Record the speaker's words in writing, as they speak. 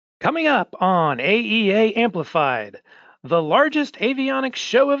Coming up on AEA Amplified, the largest avionics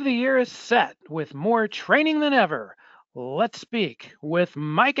show of the year is set with more training than ever. Let's speak with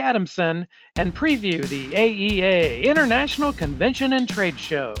Mike Adamson and preview the AEA International Convention and Trade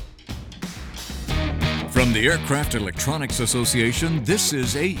Show. From the Aircraft Electronics Association, this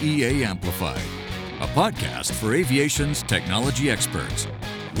is AEA Amplified, a podcast for aviation's technology experts,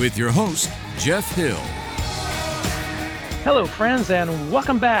 with your host, Jeff Hill. Hello, friends, and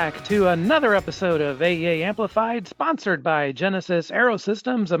welcome back to another episode of AEA Amplified, sponsored by Genesis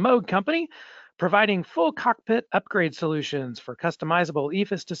Aerosystems, a Moog company, providing full cockpit upgrade solutions for customizable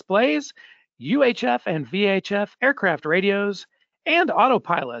EFIS displays, UHF and VHF aircraft radios, and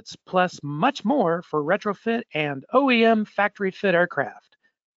autopilots, plus much more for retrofit and OEM factory fit aircraft.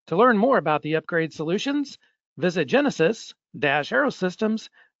 To learn more about the upgrade solutions, visit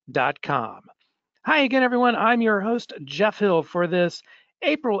genesis-aerosystems.com. Hi again, everyone. I'm your host, Jeff Hill, for this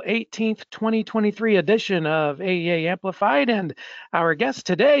April 18th, 2023 edition of AEA Amplified. And our guest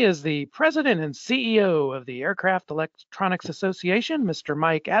today is the President and CEO of the Aircraft Electronics Association, Mr.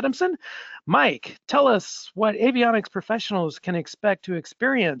 Mike Adamson. Mike, tell us what avionics professionals can expect to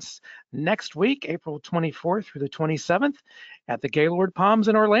experience next week, April 24th through the 27th, at the Gaylord Palms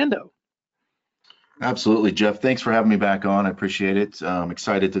in Orlando. Absolutely, Jeff. Thanks for having me back on. I appreciate it. I'm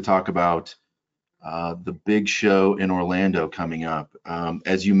excited to talk about the big show in Orlando coming up.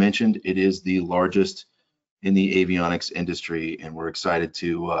 As you mentioned, it is the largest in the avionics industry, and we're excited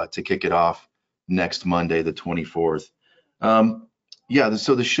to kick it off next Monday, the 24th.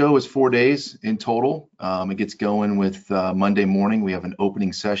 So the show is 4 days in total. It gets going with Monday morning. We have an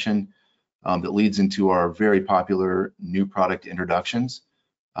opening session that leads into our very popular new product introductions,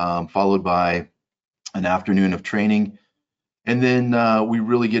 followed by an afternoon of training. And then we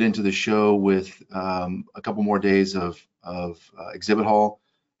really get into the show with a couple more days of exhibit hall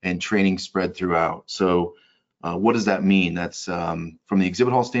and training spread throughout. So what does that mean? That's from the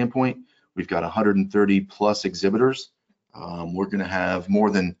exhibit hall standpoint, we've got 130 plus exhibitors. We're going to have more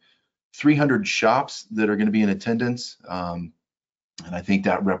than 300 shops that are going to be in attendance. And I think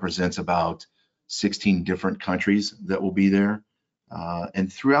that represents about 16 different countries that will be there.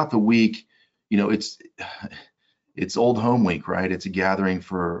 And throughout the week, it's Old Home Week, right? It's a gathering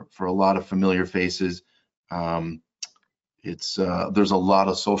for a lot of familiar faces. There's a lot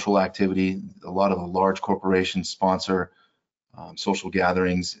of social activity. A lot of the large corporations sponsor social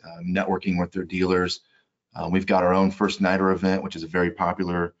gatherings, networking with their dealers. We've got our own First Nighter event, which is a very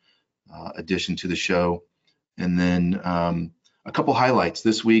popular addition to the show. And then a couple highlights.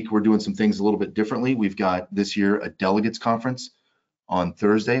 This week, we're doing some things a little bit differently. We've got this year a delegates conference on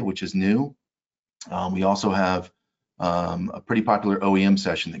Thursday, which is new. We also have a pretty popular OEM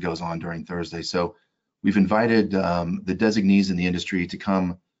session that goes on during Thursday. So we've invited the designees in the industry to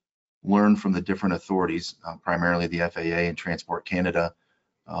come learn from the different authorities, primarily the FAA and Transport Canada,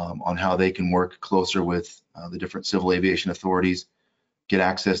 on how they can work closer with the different civil aviation authorities, get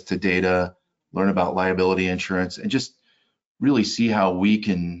access to data, learn about liability insurance, and just really see how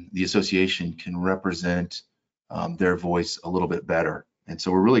the association can represent their voice a little bit better. And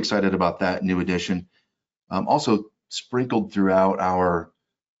so we're really excited about that new addition. Also, sprinkled throughout our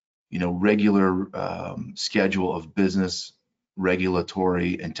regular schedule of business,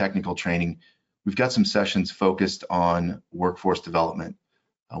 regulatory, and technical training, we've got some sessions focused on workforce development.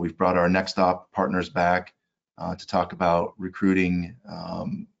 We've brought our Next Stop partners back to talk about recruiting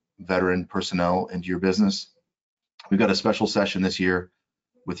veteran personnel into your business. We've got a special session this year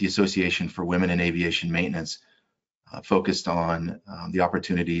with the Association for Women in Aviation Maintenance, focused on the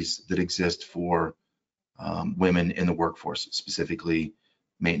opportunities that exist for women in the workforce, specifically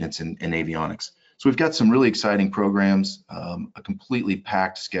maintenance and avionics. So we've got some really exciting programs, a completely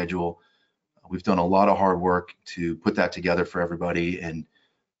packed schedule. We've done a lot of hard work to put that together for everybody and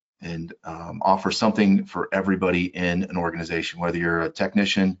offer something for everybody in an organization, whether you're a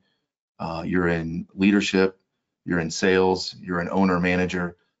technician, you're in leadership, you're in sales, you're an owner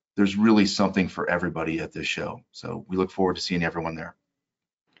manager. There's really something for everybody at this show. So we look forward to seeing everyone there.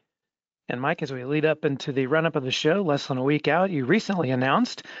 And Mike, as we lead up into the run-up of the show, less than a week out, you recently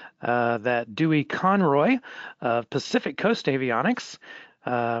announced that Dewey Conroy of Pacific Coast Avionics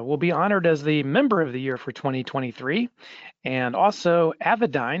will be honored as the Member of the Year for 2023. And also,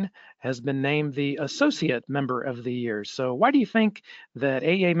 Avidyne has been named the Associate Member of the Year. So why do you think that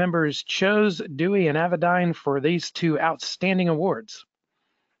AEA members chose Dewey and Avidyne for these two outstanding awards?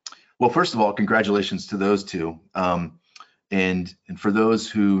 Well, first of all, congratulations to those two. And for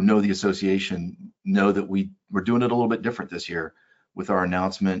those who know the association, know that we're doing it a little bit different this year with our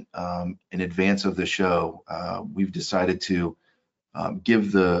announcement in advance of the show. We've decided to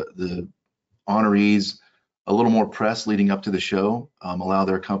give the honorees a little more press leading up to the show, allow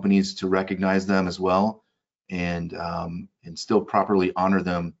their companies to recognize them as well, and still properly honor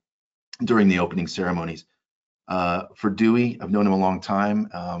them during the opening ceremonies. For Dewey, I've known him a long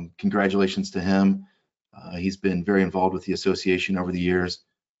time. Congratulations to him. He's been very involved with the association over the years.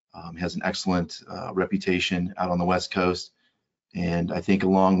 Has an excellent reputation out on the West Coast, and I think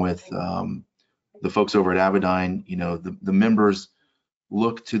along with the folks over at Avidyne, the members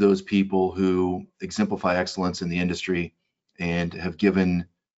look to those people who exemplify excellence in the industry and have given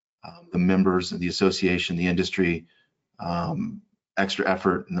the members of the association, the industry, extra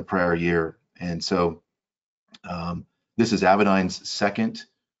effort in the prior year. And so this is Avidyne's second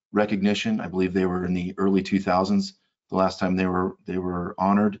recognition. I believe they were in the early 2000s, the last time they were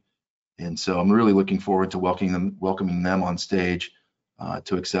honored. And so I'm really looking forward to welcoming them on stage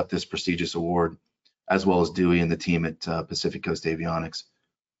to accept this prestigious award, as well as Dewey and the team at Pacific Coast Avionics.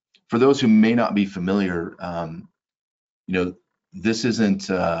 For those who may not be familiar, this isn't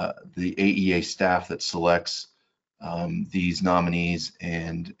the AEA staff that selects these nominees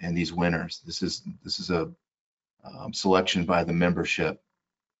and these winners. This is a selection by the membership,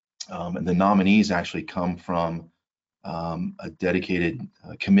 and the nominees actually come from a dedicated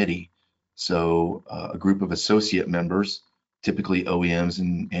committee. So a group of associate members, typically OEMs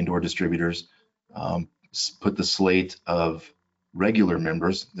and/or distributors, put the slate of regular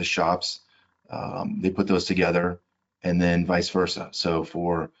members, the shops, they put those together, and then vice versa. So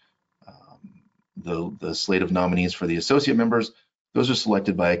for the slate of nominees for the associate members, those are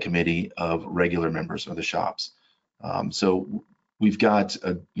selected by a committee of regular members of the shops. So we've got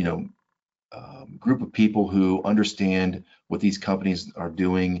a group of people who understand what these companies are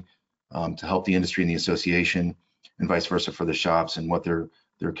doing to help the industry and the association, and vice versa for the shops and what they're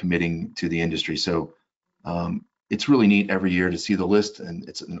committing to the industry. So it's really neat every year to see the list, and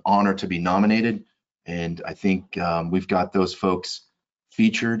it's an honor to be nominated. And I think we've got those folks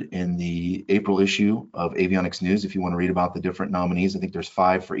featured in the April issue of Avionics News. If you want to read about the different nominees, I think there's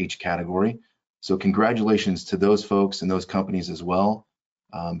 5 for each category. So congratulations to those folks and those companies as well,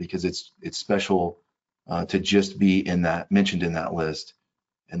 because it's special to just be mentioned in that list.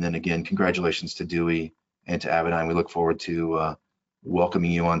 And then again, congratulations to Dewey and to Avidyne. We look forward to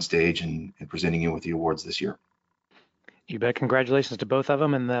welcoming you on stage and presenting you with the awards this year. You bet. Congratulations to both of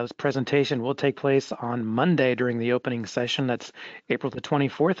them. And the presentation will take place on Monday during the opening session. That's April the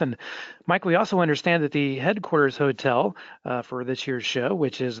 24th. And Mike, we also understand that the headquarters hotel for this year's show,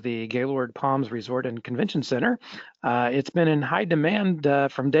 which is the Gaylord Palms Resort and Convention Center, it's been in high demand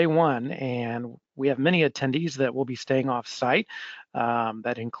from day one. And we have many attendees that will be staying off site.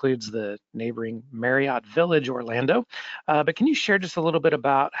 That includes the neighboring Marriott Village, Orlando. But can you share just a little bit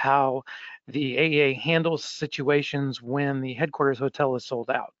about how the AEA handles situations when the headquarters hotel is sold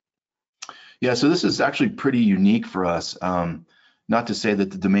out? Yeah, so this is actually pretty unique for us. Not to say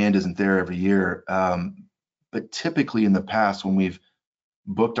that the demand isn't there every year, but typically in the past when we've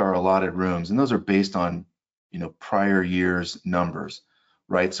booked our allotted rooms, and those are based on prior year's numbers,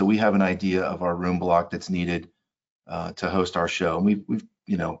 right? So we have an idea of our room block that's needed to host our show. And we've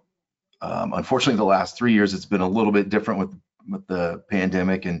unfortunately the last 3 years it's been a little bit different with the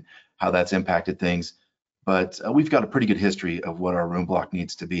pandemic and how that's impacted things, but we've got a pretty good history of what our room block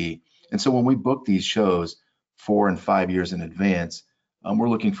needs to be. And so when we book these shows 4 and 5 years in advance, we're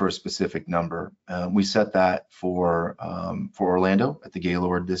looking for a specific number. We set that for Orlando at the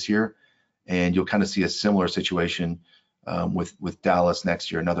Gaylord this year, and you'll kind of see a similar situation with Dallas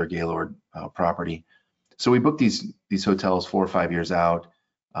next year, another Gaylord property. So we book these hotels 4 or 5 years out.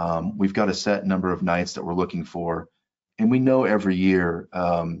 We've got a set number of nights that we're looking for, and we know every year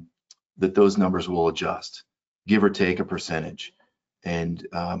that those numbers will adjust, give or take a percentage. And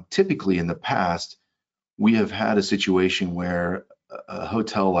typically in the past, we have had a situation where a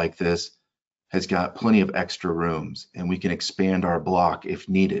hotel like this has got plenty of extra rooms and we can expand our block if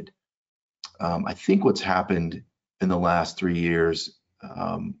needed. I think what's happened in the last 3 years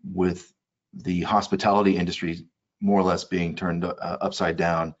with the hospitality industry more or less being turned upside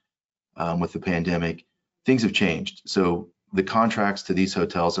down with the pandemic, things have changed. So the contracts to these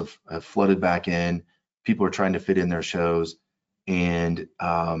hotels have flooded back in. People are trying to fit in their shows, and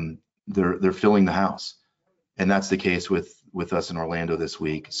they're filling the house. And that's the case with us in Orlando this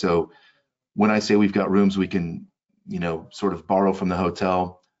week. So when I say we've got rooms we can, sort of borrow from the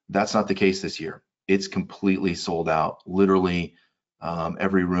hotel, that's not the case this year. It's completely sold out. Literally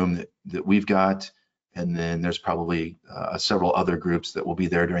every room that we've got, and then there's probably several other groups that will be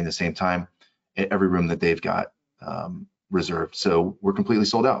there during the same time. Every room that they've got reserved. So we're completely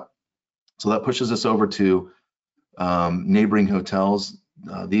sold out. So that pushes us over to Neighboring hotels,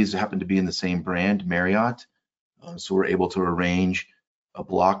 these happen to be in the same brand, Marriott. So we're able to arrange a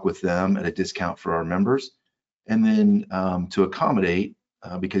block with them at a discount for our members. And then to accommodate,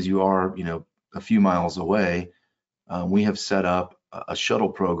 because you are, a few miles away, we have set up a shuttle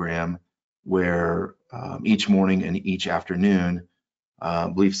program where each morning and each afternoon, I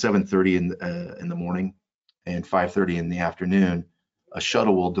believe 7:30 in the morning and 5:30 in the afternoon, a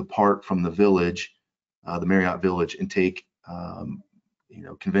shuttle will depart from the village, the Marriott Village, and take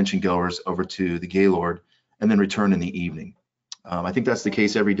convention goers over to the Gaylord, and then return in the evening. I think that's the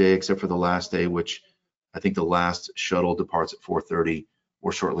case every day except for the last day, which I think the last shuttle departs at 4:30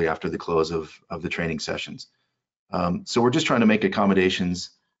 or shortly after the close of the training sessions. So we're just trying to make accommodations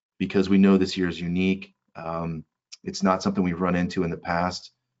because we know this year is unique. It's not something we've run into in the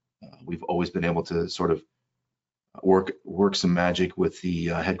past. We've always been able to sort of work some magic with the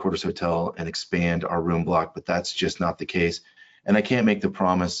headquarters hotel and expand our room block, but that's just not the case. And I can't make the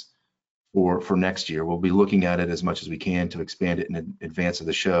promise for next year. We'll be looking at it as much as we can to expand it in advance of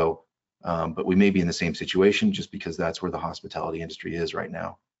the show, but we may be in the same situation just because that's where the hospitality industry is right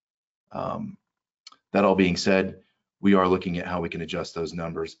now. That all being said, we are looking at how we can adjust those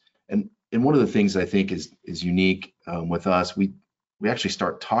numbers. And one of the things I think is unique with us, we actually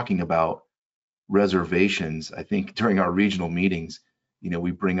start talking about reservations. I think during our regional meetings,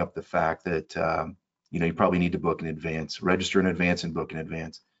 we bring up the fact that you probably need to book in advance, register in advance, and book in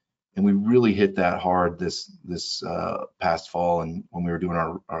advance. And we really hit that hard this past fall, and when we were doing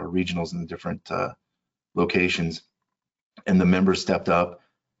our regionals in the different locations, and the members stepped up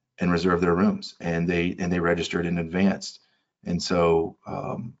and reserved their rooms, and they registered in advance. And so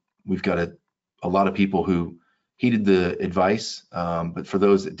we've got a lot of people who heeded the advice, but for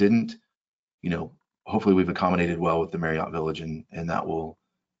those that didn't, hopefully we've accommodated well with the Marriott Village, and that will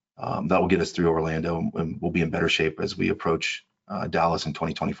get us through Orlando, and we'll be in better shape as we approach Dallas in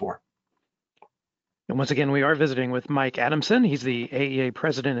 2024. And once again, we are visiting with Mike Adamson. He's the AEA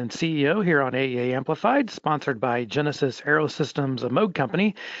president and CEO here on AEA Amplified, sponsored by Genesis Aerosystems, a Moog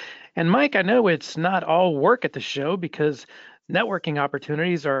company. And Mike, I know it's not all work at the show because networking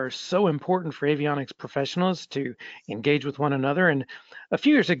opportunities are so important for avionics professionals to engage with one another. And a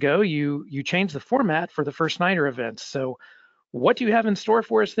few years ago, you changed the format for the First Nighter events. So what do you have in store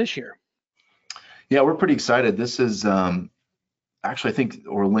for us this year? Yeah, we're pretty excited. This is actually, I think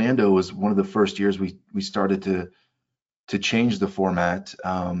Orlando was one of the first years we started to change the format.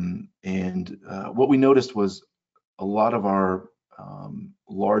 And what we noticed was a lot of our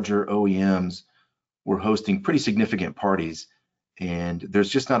larger OEMs were hosting pretty significant parties, and there's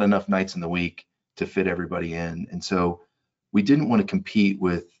just not enough nights in the week to fit everybody in. And so we didn't want to compete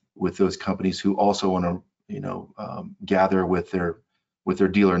with those companies who also want to gather with their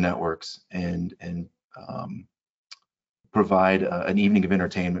dealer networks and provide an evening of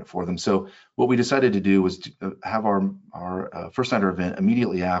entertainment for them. So what we decided to do was to have our First Nighter event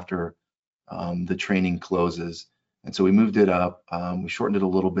immediately after the training closes. And so we moved it up, we shortened it a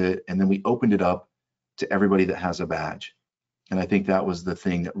little bit, and then we opened it up to everybody that has a badge. And I think that was the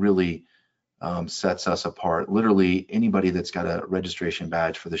thing that really sets us apart. Literally anybody that's got a registration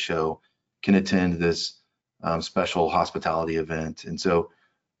badge for the show can attend this special hospitality event. And so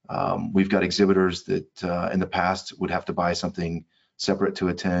we've got exhibitors that in the past would have to buy something separate to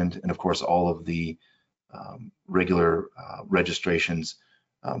attend. And of course, all of the regular registrations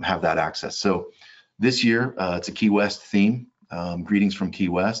have that access. So this year, it's a Key West theme, greetings from Key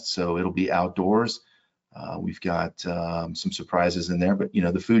West. So it'll be outdoors. We've got some surprises in there, but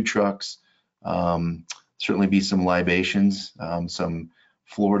the food trucks, certainly be some libations, some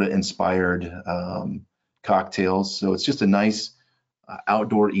Florida inspired cocktails. So it's just a nice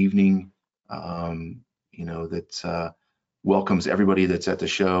outdoor evening, that welcomes everybody that's at the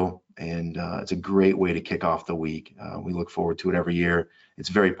show, and it's a great way to kick off the week. We look forward to it every year. It's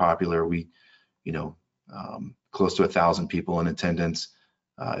very popular. We, close to 1,000 people in attendance.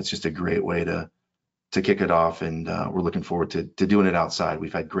 It's just a great way to kick it off, and we're looking forward to doing it outside.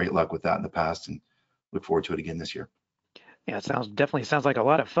 We've had great luck with that in the past, and look forward to it again this year. Yeah, it definitely sounds like a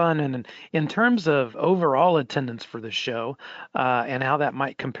lot of fun. And in terms of overall attendance for the show and how that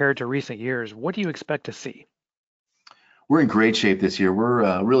might compare to recent years, what do you expect to see? We're in great shape this year.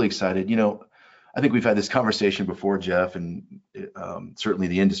 We're really excited. I think we've had this conversation before, Jeff, and certainly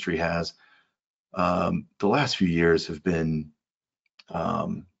the industry has. The last few years have been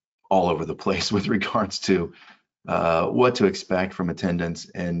all over the place with regards to what to expect from attendance,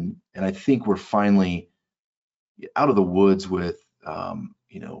 and I think we're finally out of the woods with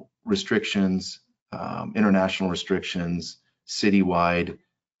restrictions, international restrictions, citywide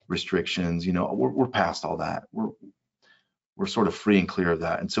restrictions. We're past all that. We're sort of free and clear of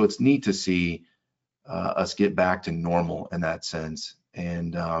that. And so it's neat to see us get back to normal in that sense.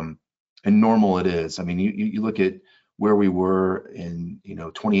 And normal it is. I mean, you look at where we were in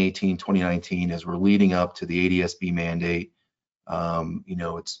 2018, 2019 as we're leading up to the ADSB mandate.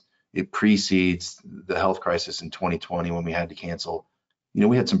 It precedes the health crisis in 2020 when we had to cancel.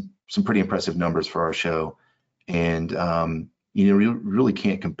 We had some pretty impressive numbers for our show, and you really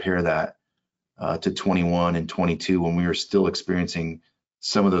can't compare that to 21 and 22 when we were still experiencing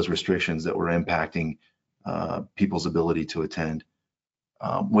some of those restrictions that were impacting people's ability to attend.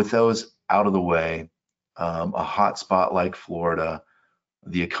 With those out of the way, a hot spot like Florida,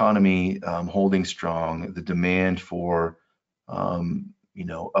 the economy holding strong, the demand for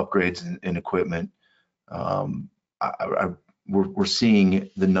upgrades and equipment, we're seeing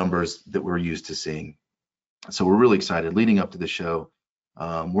the numbers that we're used to seeing. So we're really excited. Leading up to the show,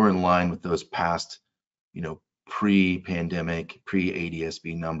 we're in line with those past, pre-pandemic,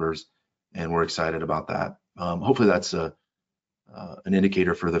 pre-ADSB numbers, and we're excited about that. Hopefully that's an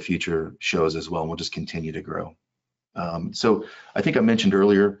indicator for the future shows as well, and we'll just continue to grow. So I think I mentioned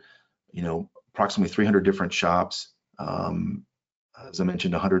earlier, approximately 300 different shops. As I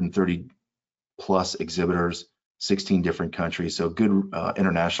mentioned, 130 plus exhibitors, 16 different countries, so good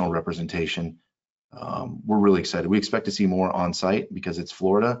international representation. We're really excited. We expect to see more on site because it's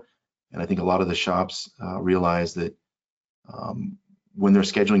Florida, and I think a lot of the shops realize that when they're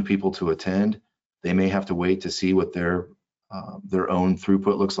scheduling people to attend, they may have to wait to see what their own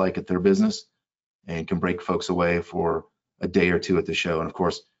throughput looks like at their business, and can break folks away for a day or two at the show. And of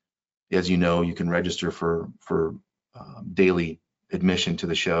course, as you know, you can register for daily admission to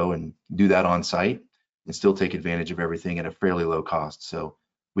the show and do that on site and still take advantage of everything at a fairly low cost. So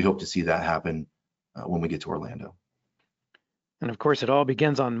we hope to see that happen when we get to Orlando. And of course, it all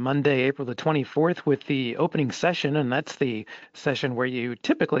begins on Monday, April the 24th with the opening session, and that's the session where you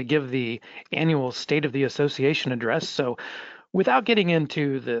typically give the annual State of the Association address. So without getting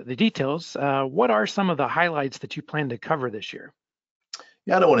into the details, what are some of the highlights that you plan to cover this year?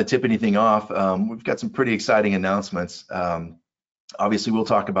 Yeah, I don't want to tip anything off. We've got some pretty exciting announcements. Obviously, we'll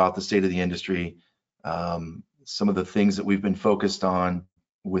talk about the state of the industry, some of the things that we've been focused on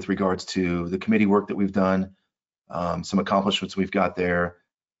with regards to the committee work that we've done, some accomplishments we've got there,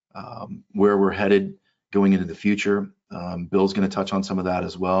 where we're headed going into the future. Bill's going to touch on some of that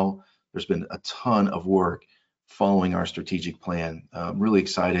as well. There's been a ton of work following our strategic plan. I'm really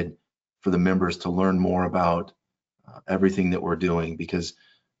excited for the members to learn more about everything that we're doing, because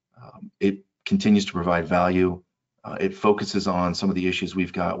it continues to provide value. It focuses on some of the issues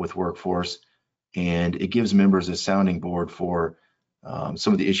we've got with workforce, and it gives members a sounding board for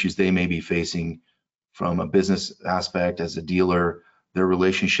some of the issues they may be facing from a business aspect as a dealer, their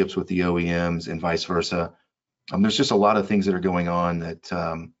relationships with the OEMs, and vice versa. There's just a lot of things that are going on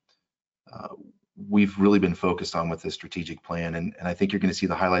that we've really been focused on with this strategic plan, and I think you're going to see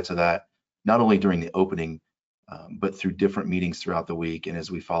the highlights of that not only during the opening, but through different meetings throughout the week and as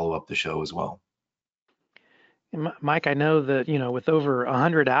we follow up the show as well. Mike, I know that, with over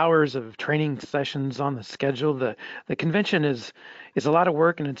 100 hours of training sessions on the schedule, the convention is a lot of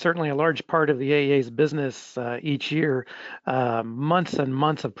work, and it's certainly a large part of the AEA's business each year. Months and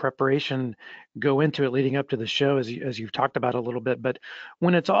months of preparation go into it leading up to the show, as you've talked about a little bit. But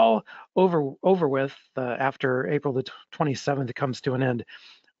when it's all over with after April the 27th, it comes to an end.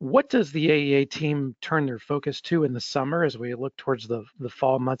 What does the AEA team turn their focus to in the summer as we look towards the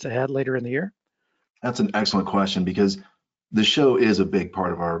fall months ahead later in the year? That's an excellent question, because the show is a big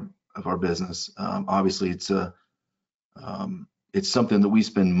part of our business. Obviously, it's something that we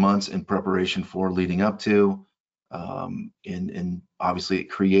spend months in preparation for leading up to, and obviously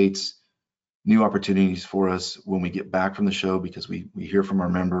it creates new opportunities for us when we get back from the show, because we hear from our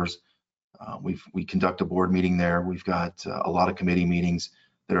members. We conduct a board meeting there. We've got a lot of committee meetings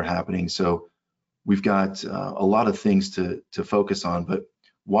that are happening, so we've got a lot of things to focus on. But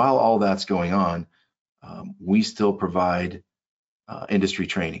while all that's going on, we still provide industry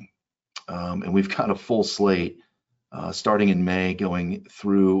training, and we've got a full slate starting in May going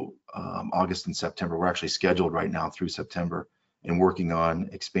through August and September. We're actually scheduled right now through September and working on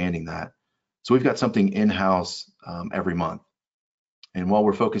expanding that. So we've got something in-house every month. And while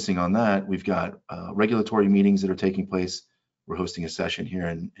we're focusing on that, we've got regulatory meetings that are taking place. We're hosting a session here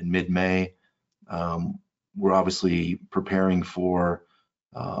in mid-May. We're obviously preparing for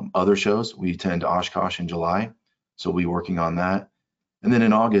other shows. We attend Oshkosh in July, so we'll be working on that. And then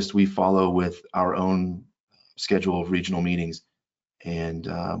in August, we follow with our own schedule of regional meetings. And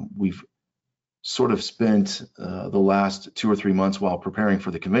we've sort of spent the last 2 or 3 months while preparing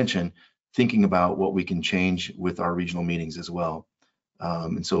for the convention thinking about what we can change with our regional meetings as well.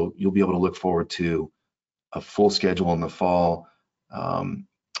 And so you'll be able to look forward to a full schedule in the fall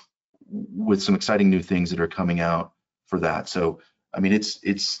with some exciting new things that are coming out for that. So, I mean,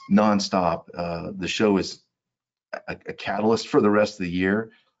 it's nonstop. The show is a catalyst for the rest of the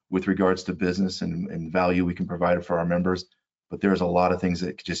year with regards to business and value we can provide for our members. But there's a lot of things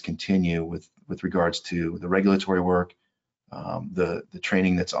that just continue with regards to the regulatory work, the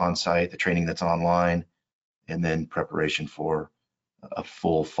training that's on site, the training that's online, and then preparation for a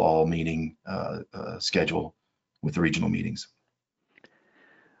full fall meeting schedule with the regional meetings.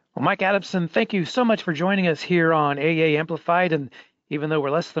 Well, Mike Adamson, thank you so much for joining us here on AEA Amplified. And even though we're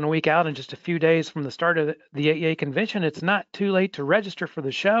less than a week out and just a few days from the start of the AEA convention, it's not too late to register for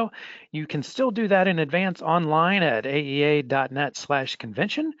the show. You can still do that in advance online at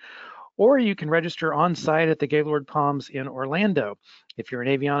aea.net/convention, or you can register on site at the Gaylord Palms in Orlando. If you're an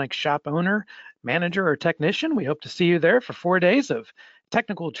avionics shop owner, manager, or technician, we hope to see you there for 4 days of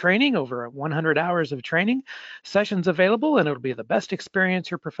technical training, over 100 hours of training sessions available, and it'll be the best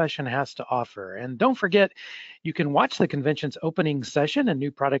experience your profession has to offer. And don't forget, you can watch the convention's opening session and new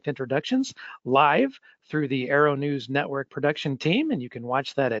product introductions live through the Aero News Network production team, and you can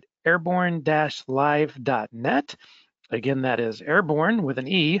watch that at airborne-live.net. Again, that is airborne with an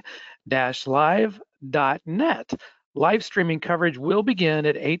e-live.net. Live streaming coverage will begin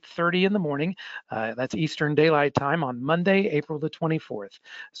at 8:30 in the morning. That's Eastern Daylight Time on Monday, April the 24th.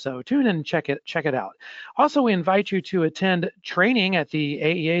 So tune in and check it out. Also, we invite you to attend training at the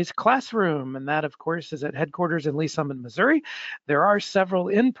AEA's classroom, and that, of course, is at headquarters in Lee Summit, Missouri. There are several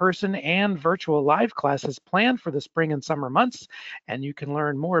in-person and virtual live classes planned for the spring and summer months, and you can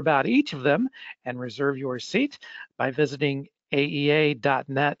learn more about each of them and reserve your seat by visiting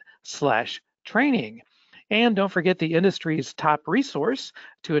aea.net/training. And don't forget, the industry's top resource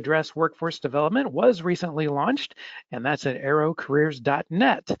to address workforce development was recently launched, and that's at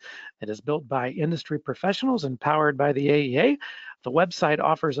aerocareers.net. It is built by industry professionals and powered by the AEA. The website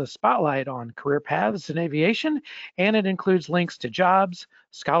offers a spotlight on career paths in aviation, and it includes links to jobs,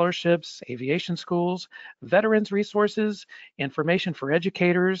 scholarships, aviation schools, veterans resources, information for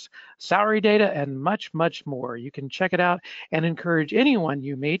educators, salary data, and much, much more. You can check it out and encourage anyone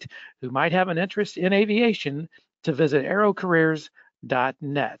you meet who might have an interest in aviation to visit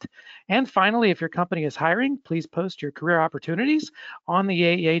aerocareers.net. And finally, if your company is hiring, please post your career opportunities on the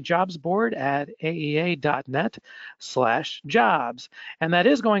AEA jobs board at aea.net/jobs. And that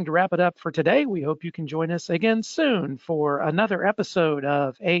is going to wrap it up for today. We hope you can join us again soon for another episode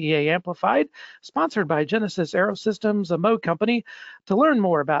of AEA Amplified, sponsored by Genesis Aerosystems, a mode company. To learn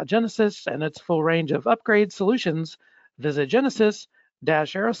more about Genesis and its full range of upgrade solutions, visit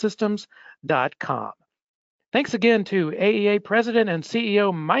genesis-aerosystems.com. Thanks again to AEA President and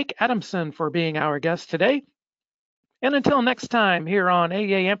CEO Mike Adamson for being our guest today. And until next time here on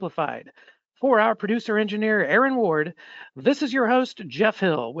AEA Amplified, for our producer engineer Aaron Ward, this is your host Jeff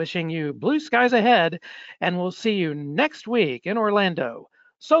Hill, wishing you blue skies ahead, and we'll see you next week in Orlando.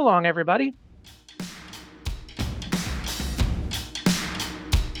 So long, everybody.